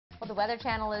the Weather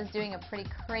Channel is doing a pretty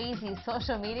crazy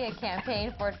social media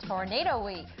campaign for Tornado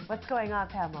Week. What's going on,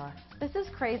 Pamela? This is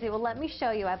crazy. Well, let me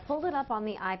show you. I pulled it up on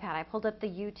the iPad. I pulled up the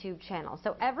YouTube channel.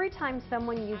 So every time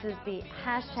someone uses the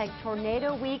hashtag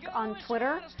Tornado Week on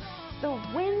Twitter, the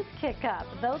winds kick up.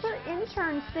 Those are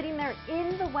interns sitting there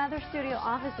in the weather studio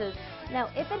offices. Now,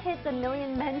 if it hits 1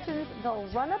 million mentions, they'll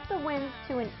run up the winds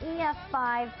to an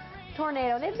EF5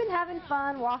 tornado. They've been having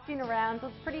fun walking around, so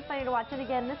it's pretty funny to watch. And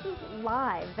again, this is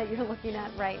live that you're looking at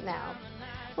right now.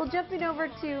 Well, jumping over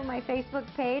to my Facebook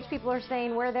page, people are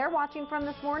saying where they're watching from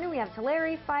this morning. We have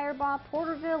Tulare, Firebaugh,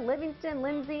 Porterville, Livingston,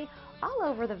 Lindsay, all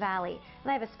over the valley. And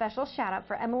I have a special shout out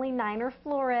for Emily Niner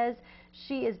Flores.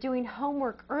 She is doing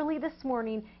homework early this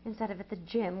morning instead of at the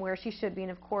gym where she should be,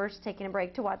 and of course taking a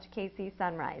break to watch KC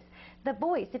Sunrise. The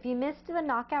Voice, if you missed the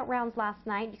knockout rounds last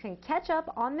night, you can catch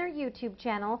up on their YouTube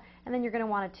channel, and then you're going to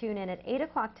want to tune in at 8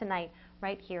 o'clock tonight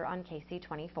right here on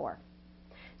KC24.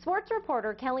 Sports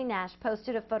reporter Kelly Nash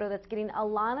posted a photo that's getting a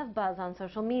lot of buzz on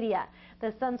social media.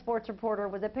 The Sun sports reporter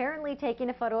was apparently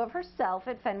taking a photo of herself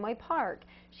at Fenway Park.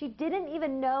 She didn't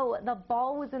even know the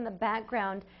ball was in the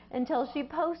background until she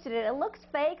posted it. It looks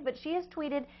fake, but she has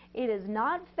tweeted it is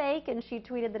not fake, and she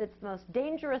tweeted that it's the most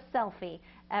dangerous selfie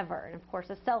ever. And of course,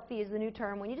 a selfie is the new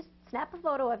term when you just snap a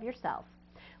photo of yourself.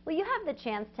 Well, you have the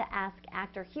chance to ask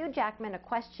actor Hugh Jackman a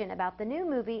question about the new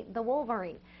movie, The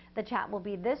Wolverine. The chat will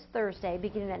be this Thursday,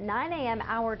 beginning at 9 a.m.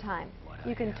 our time.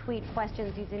 You can tweet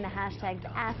questions using the hashtags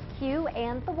AskHugh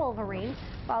and The Wolverine.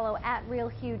 Follow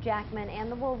 @RealHughJackman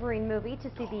and The Wolverine movie to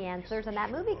see the answers, and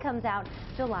that movie comes out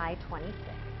July 26th.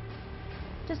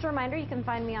 Just a reminder, you can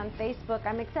find me on Facebook.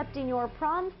 I'm accepting your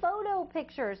prom photo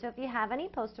pictures, so if you have any,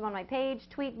 post them on my page,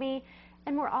 tweet me.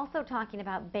 And we're also talking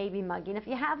about baby mugging. If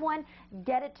you have one,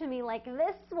 get it to me like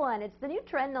this one. It's the new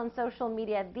trend on social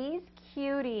media. These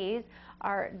cuties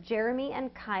are Jeremy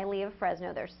and Kylie of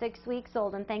Fresno. They're 6 weeks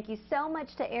old, and thank you so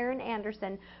much to Aaron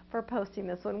Anderson for posting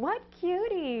this one. What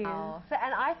cuties! Oh,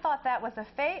 and I thought that was a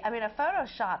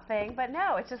Photoshop thing, but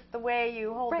no, it's just the way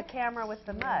you hold the camera with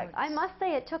the mug. I must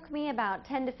say it took me about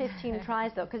 10 to 15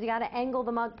 tries, though, because you got to angle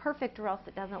the mug perfect or else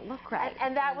it doesn't look right.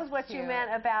 And that was what you meant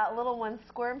about little ones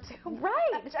squirm too much.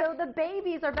 Right, so the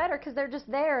babies are better because they're just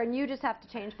there and you just have to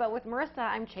change. But with Marissa,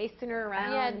 I'm chasing her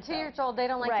around. Yeah, 2 years old, they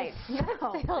don't like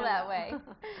to feel No. that way.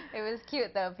 It was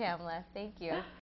cute, though, Pamela. Thank you.